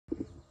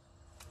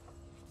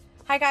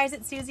Hi guys,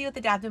 it's Susie with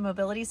Adaptive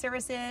Mobility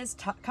Services,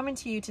 coming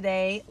to you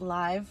today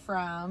live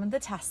from the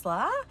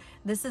Tesla.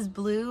 This is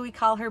Blue. We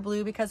call her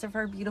Blue because of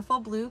her beautiful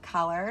blue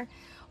color.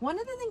 One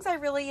of the things I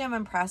really am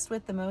impressed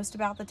with the most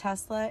about the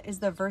Tesla is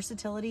the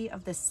versatility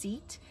of the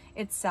seat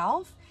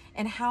itself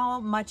and how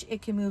much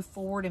it can move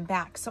forward and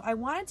back. So I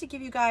wanted to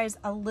give you guys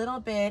a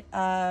little bit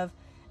of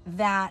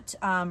that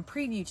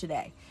preview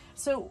today.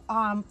 So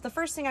the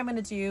first thing I'm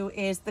going to do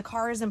is the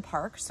car is in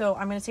park, so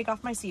I'm going to take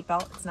off my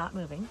seatbelt. It's not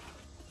moving.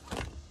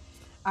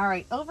 All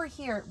right, over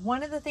here,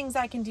 one of the things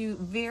I can do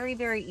very,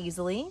 very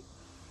easily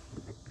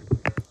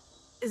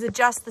is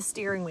adjust the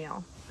steering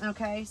wheel.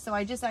 Okay, so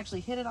I just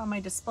actually hit it on my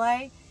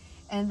display,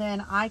 and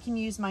then I can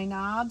use my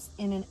knobs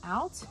in and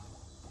out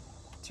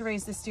to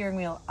raise the steering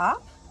wheel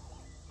up.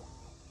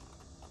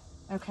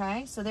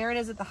 Okay, so there it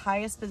is at the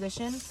highest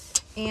position.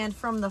 And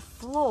from the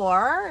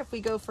floor, if we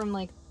go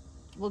from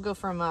we'll go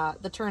from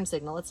the turn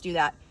signal, let's do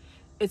that.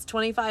 It's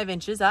 25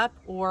 inches up,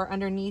 or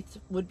underneath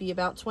would be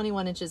about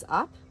 21 inches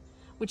up,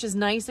 which is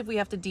nice if we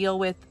have to deal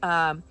with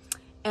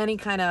any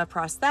kind of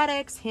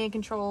prosthetics, hand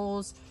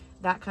controls,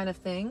 that kind of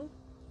thing.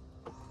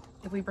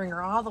 If we bring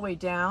her all the way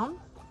down,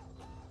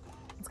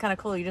 it's kind of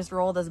cool. You just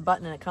roll this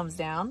button and it comes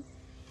down.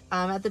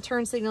 At the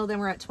turn signal, then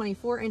we're at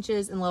 24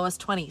 inches and lowest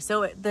 20.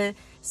 So the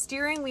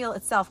steering wheel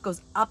itself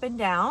goes up and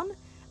down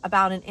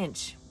about an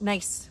inch.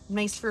 Nice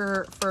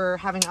for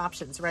having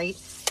options, right?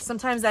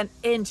 Sometimes that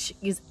inch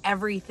is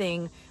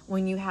everything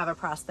when you have a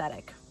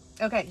prosthetic.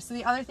 Okay, so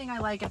the other thing I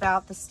like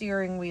about the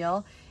steering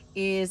wheel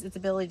is its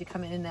ability to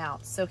come in and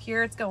out. So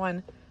here it's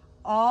going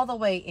all the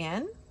way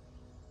in,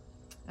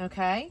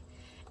 okay?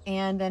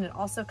 And then it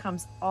also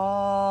comes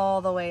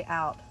all the way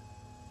out.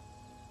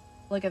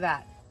 Look at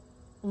that.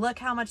 Look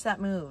how much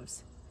that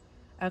moves,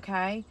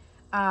 okay?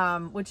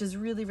 Which is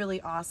really,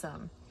 really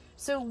awesome.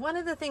 So one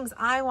of the things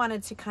I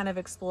wanted to kind of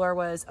explore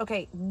was,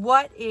 okay,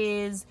 what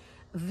is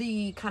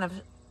the kind of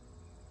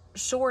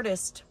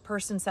shortest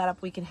person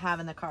setup we can have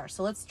in the car?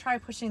 So let's try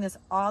pushing this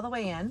all the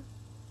way in.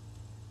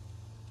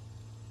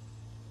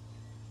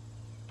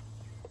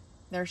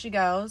 There she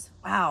goes.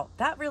 Wow,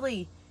 that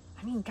really,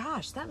 I mean,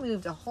 gosh, that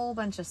moved a whole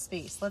bunch of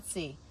space. Let's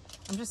see.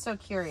 I'm just so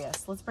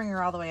curious. Let's bring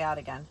her all the way out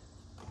again.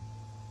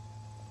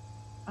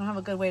 I don't have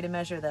a good way to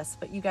measure this,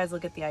 but you guys will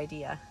get the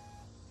idea.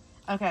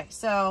 Okay,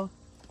 so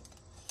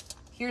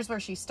here's where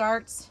she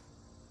starts.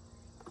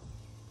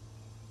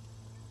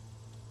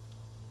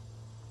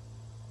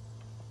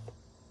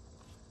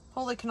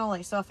 Holy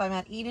cannoli. So if I'm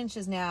at 8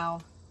 inches now,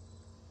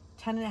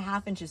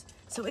 10.5 inches.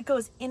 So it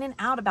goes in and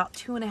out about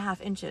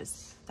 2.5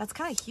 inches. That's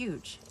kind of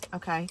huge,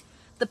 okay?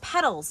 The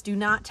pedals do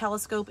not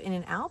telescope in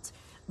and out,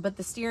 but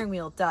the steering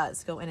wheel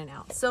does go in and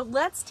out. So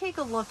let's take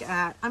a look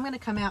at, I'm gonna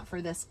come out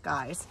for this,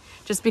 guys,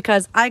 just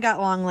because I got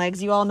long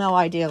legs. You all know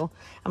I do.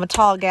 I'm a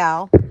tall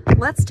gal.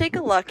 Let's take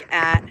a look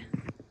at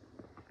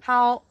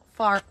how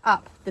far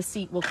up the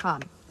seat will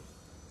come.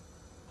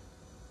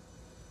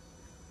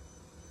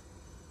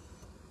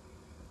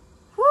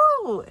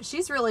 Woo,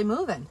 she's really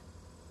moving.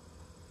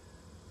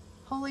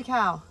 Holy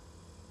cow.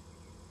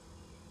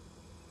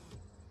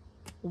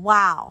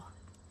 Wow.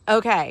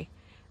 Okay,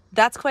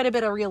 that's quite a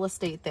bit of real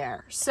estate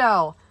there.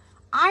 So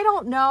I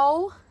don't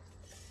know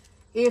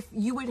if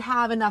you would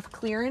have enough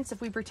clearance.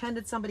 If we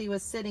pretended somebody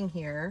was sitting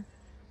here,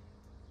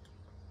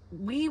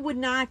 we would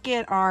not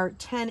get our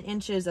 10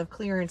 inches of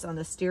clearance on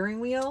the steering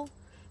wheel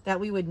that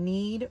we would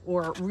need,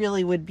 or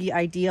really would be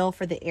ideal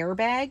for the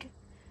airbag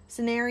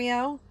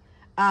scenario.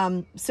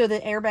 So the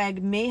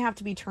airbag may have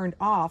to be turned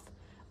off.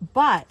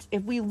 But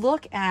if we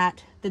look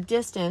at the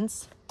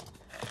distance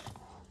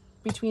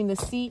between the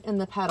seat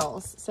and the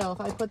pedals, so if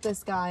I put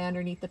this guy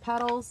underneath the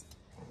pedals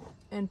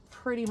and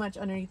pretty much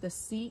underneath the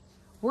seat,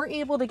 we're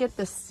able to get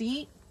the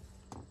seat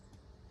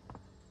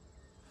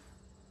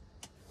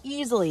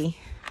easily.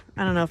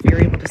 I don't know if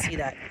you're able to see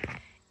that.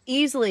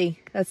 Easily,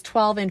 that's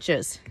 12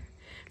 inches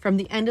from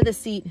the end of the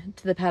seat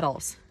to the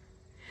pedals.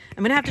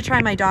 I'm gonna have to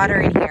try my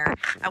daughter in here.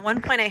 At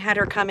one point I had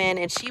her come in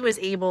and she was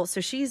able, so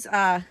she's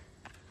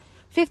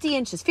 50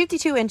 inches,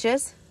 52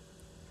 inches.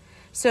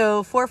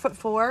 So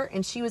 4'4",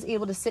 and she was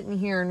able to sit in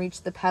here and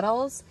reach the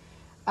pedals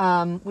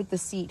with the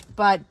seat,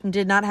 but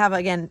did not have,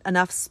 again,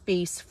 enough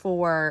space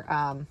for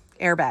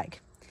airbag.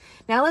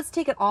 Now let's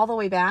take it all the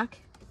way back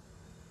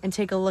and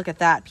take a look at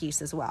that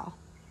piece as well.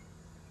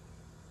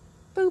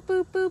 Boop,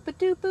 boop, boop,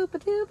 ba-doo, boop,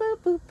 ba-doo, boop,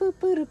 boop, boop,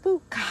 boop,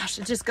 boop. Gosh,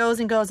 it just goes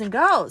and goes and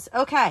goes.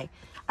 Okay,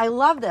 I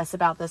love this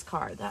about this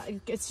car.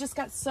 It's just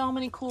got so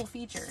many cool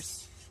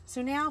features.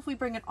 So now if we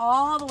bring it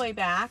all the way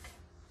back,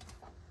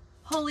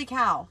 holy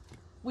cow,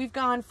 we've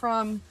gone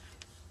from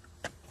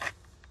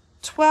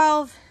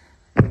 12,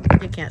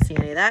 you can't see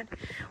any of that.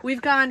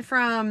 We've gone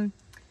from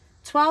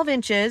 12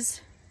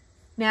 inches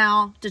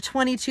now to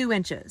 22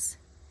 inches.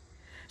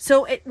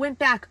 So it went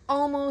back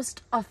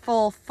almost a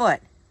full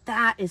foot.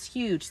 That is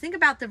huge. Think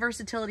about the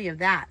versatility of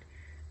that.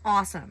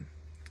 Awesome.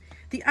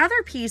 The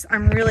other piece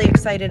I'm really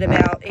excited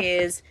about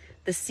is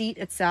the seat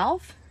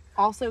itself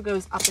also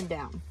goes up and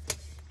down.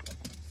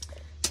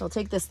 So I'll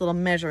take this little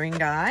measuring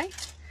guy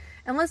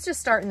and let's just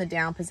start in the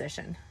down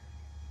position.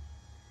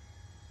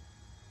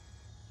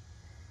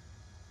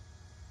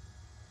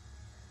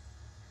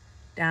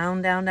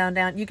 Down, down, down,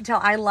 down. You can tell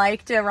I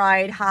like to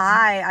ride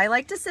high. I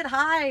like to sit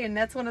high, and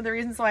that's one of the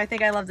reasons why I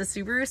think I love the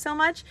Subaru so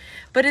much.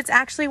 But it's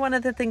actually one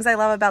of the things I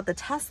love about the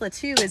Tesla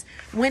too, is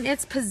when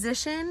it's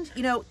positioned,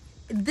 you know,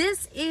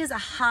 this is a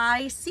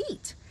high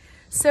seat.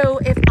 So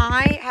if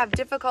I have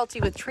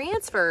difficulty with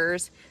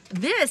transfers,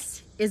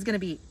 this is going to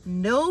be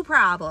no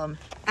problem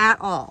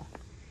at all.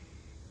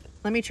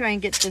 Let me try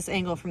and get this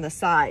angle from the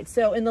side.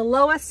 So in the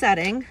lowest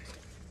setting,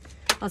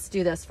 let's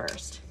do this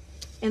first.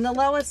 In the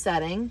lowest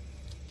setting,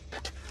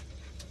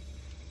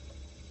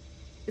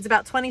 it's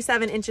about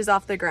 27 inches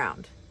off the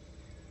ground.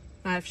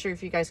 I'm not sure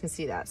if you guys can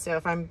see that. So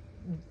if I'm,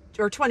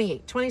 or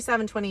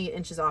 27, 28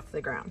 inches off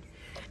the ground.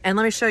 And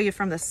let me show you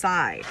from the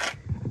side.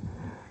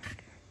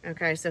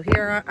 Okay, so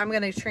here I'm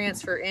going to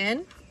transfer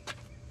in.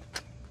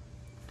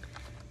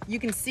 You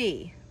can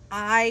see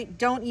I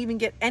don't even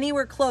get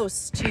anywhere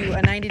close to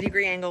a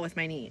 90-degree angle with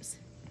my knees.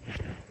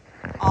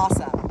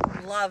 Awesome.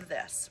 Love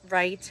this,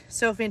 right?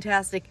 So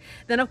fantastic.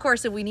 Then of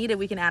course, if we need it,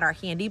 we can add our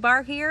handy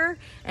bar here,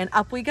 and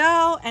up we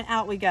go and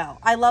out we go.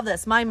 I love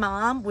this. My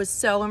mom was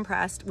so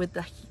impressed with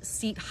the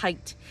seat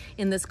height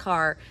in this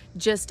car,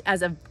 just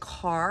as a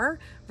car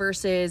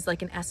versus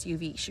like an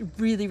SUV. She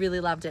really,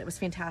 really loved it. It was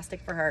fantastic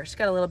for her. She's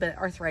got a little bit of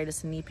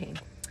arthritis and knee pain.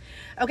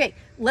 Okay,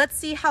 let's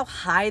see how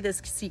high this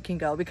seat can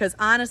go, because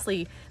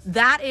honestly,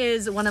 that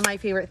is one of my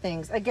favorite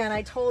things. Again,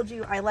 I told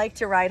you I like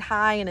to ride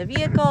high in a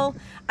vehicle.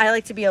 I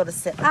like to be able to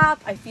sit up.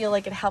 I feel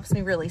like it helps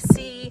me really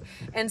see.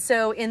 And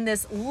so in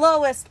this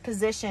lowest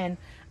position,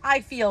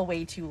 I feel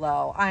way too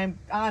low. I'm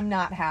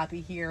not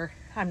happy here.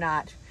 I'm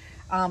not.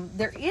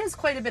 There is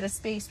quite a bit of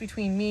space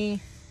between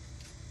me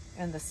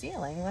and the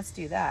ceiling. Let's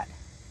do that.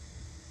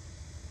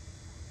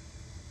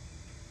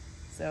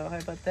 So if I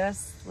put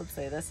this, let's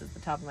say this is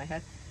the top of my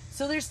head.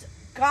 So there's,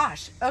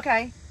 gosh,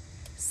 okay,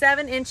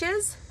 7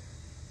 inches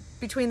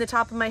between the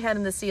top of my head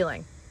and the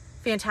ceiling.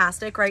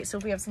 Fantastic, right? So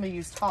if we have somebody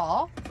who's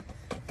tall,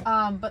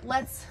 but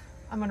I'm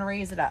gonna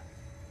raise it up.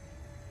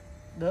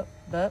 Up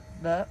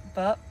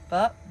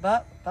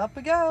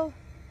we go.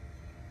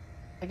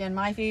 Again,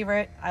 my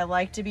favorite, I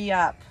like to be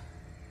up.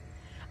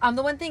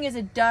 The one thing is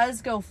it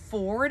does go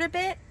forward a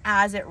bit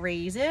as it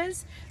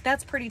raises.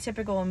 That's pretty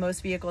typical in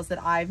most vehicles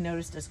that I've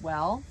noticed as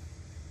well.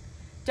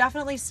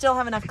 Definitely still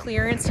have enough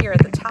clearance here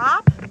at the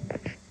top,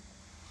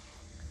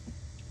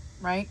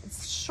 right?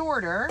 It's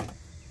shorter.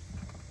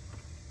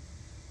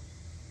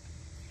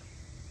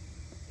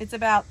 It's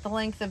about the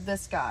length of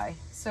this guy.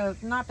 So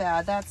not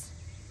bad. That's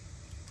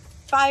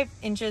 5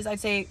 inches. I'd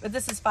say, but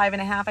this is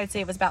 5.5. I'd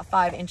say it was about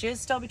 5 inches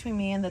still between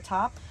me and the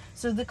top.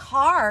 So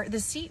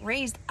the seat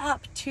raised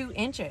up 2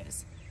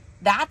 inches.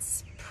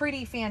 That's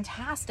pretty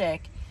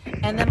fantastic.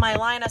 And then my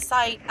line of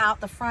sight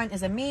out the front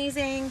is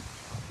amazing.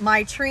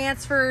 My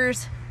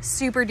transfers,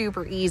 super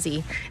duper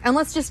easy. And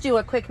let's just do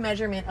a quick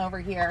measurement over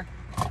here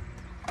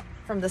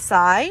from the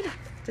side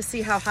to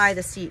see how high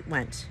the seat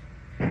went.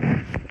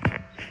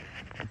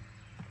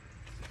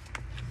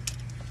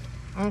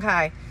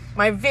 Okay,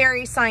 my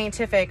very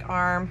scientific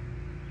arm.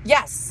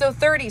 Yes, so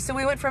 30. So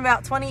we went from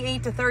about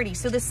 28 to 30.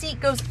 So the seat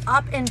goes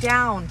up and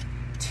down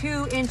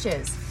 2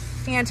 inches.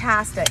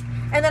 Fantastic.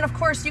 And then of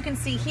course you can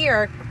see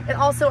here, it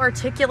also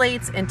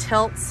articulates and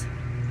tilts,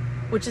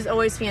 which is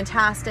always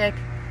fantastic.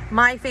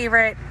 My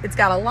favorite, it's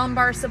got a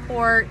lumbar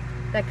support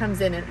that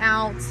comes in and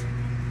out.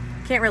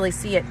 Can't really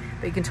see it,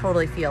 but you can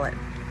totally feel it.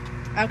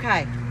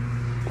 Okay.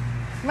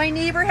 My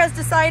neighbor has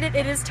decided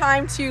it is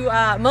time to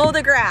mow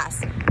the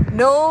grass.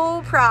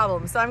 No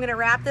problem. So I'm gonna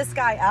wrap this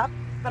guy up,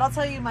 but I'll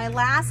tell you my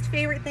last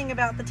favorite thing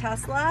about the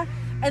Tesla,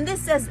 and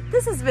this has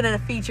been a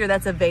feature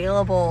that's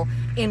available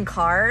in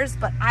cars,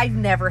 but I've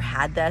never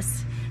had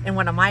this in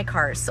one of my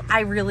cars. So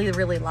I really,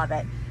 really love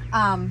it.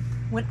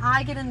 When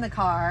I get in the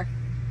car,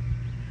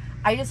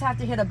 I just have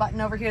to hit a button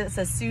over here that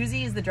says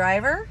Susie is the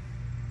driver.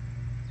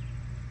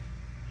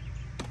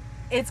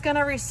 It's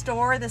gonna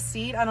restore the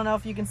seat. I don't know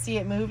if you can see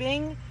it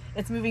moving.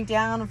 It's moving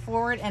down and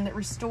forward, and it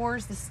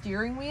restores the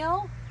steering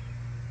wheel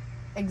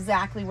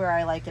exactly where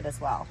I like it as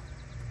well.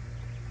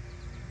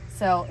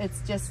 So it's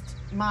just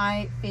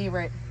my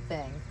favorite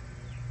thing.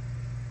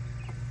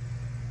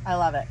 I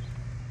love it.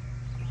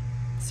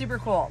 Super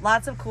cool.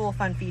 Lots of cool,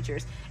 fun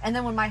features. And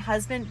then when my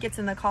husband gets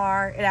in the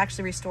car, it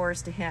actually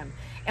restores to him.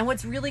 And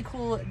what's really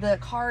cool, the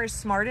car is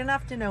smart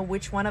enough to know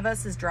which one of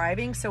us is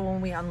driving. So when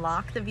we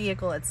unlock the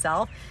vehicle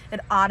itself,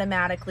 it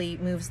automatically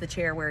moves the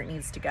chair where it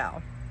needs to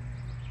go.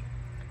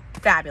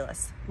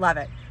 Fabulous. Love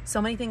it.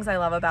 So many things I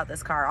love about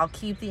this car. I'll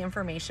keep the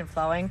information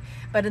flowing,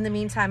 but in the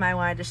meantime, I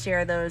wanted to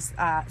share those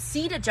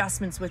seat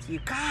adjustments with you.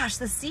 Gosh,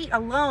 the seat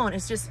alone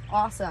is just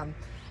awesome.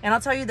 And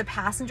I'll tell you, the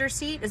passenger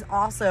seat is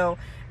also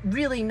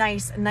really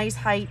nice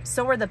height.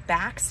 So are the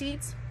back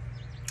seats.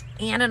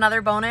 And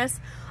another bonus,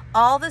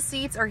 all the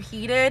seats are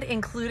heated,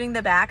 including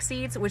the back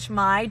seats, which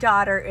my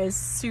daughter is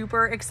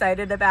super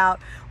excited about.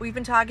 We've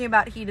been talking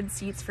about heated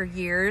seats for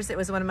years. It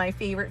was one of my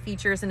favorite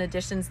features and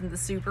additions in the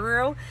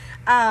Subaru.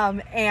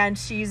 And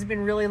she's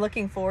been really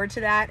looking forward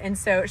to that. And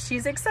so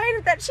she's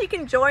excited that she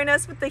can join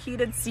us with the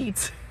heated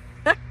seats.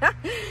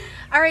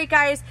 All right,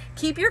 guys,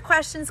 keep your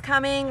questions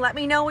coming. Let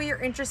me know what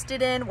you're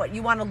interested in, what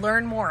you want to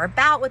learn more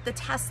about with the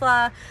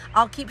Tesla.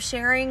 I'll keep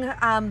sharing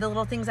the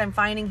little things I'm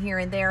finding here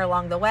and there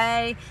along the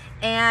way.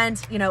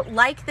 And, you know,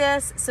 like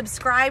this,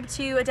 subscribe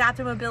to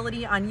Adaptive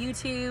Mobility on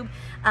YouTube.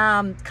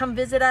 Come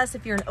visit us.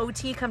 If you're an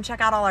OT, come check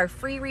out all our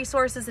free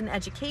resources and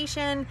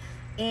education,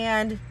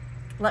 and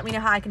let me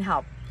know how I can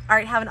help. All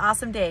right, have an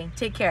awesome day.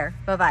 Take care.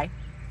 Bye-bye.